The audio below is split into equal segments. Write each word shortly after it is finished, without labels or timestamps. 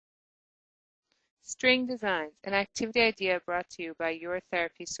String Designs, an activity idea brought to you by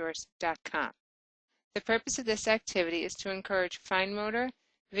yourtherapysource.com. The purpose of this activity is to encourage fine motor,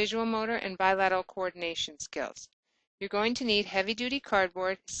 visual motor, and bilateral coordination skills. You're going to need heavy-duty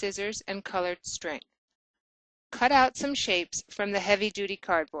cardboard, scissors, and colored string. Cut out some shapes from the heavy-duty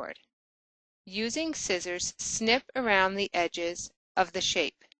cardboard. Using scissors, snip around the edges of the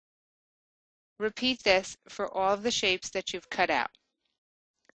shape. Repeat this for all of the shapes that you've cut out.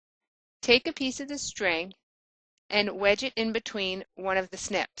 Take a piece of the string and wedge it in between one of the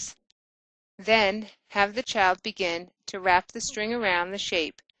snips. Then have the child begin to wrap the string around the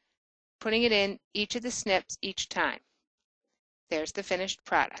shape, putting it in each of the snips each time. There's the finished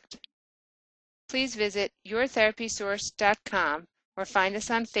product. Please visit yourtherapysource.com or find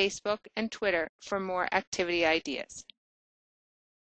us on Facebook and Twitter for more activity ideas.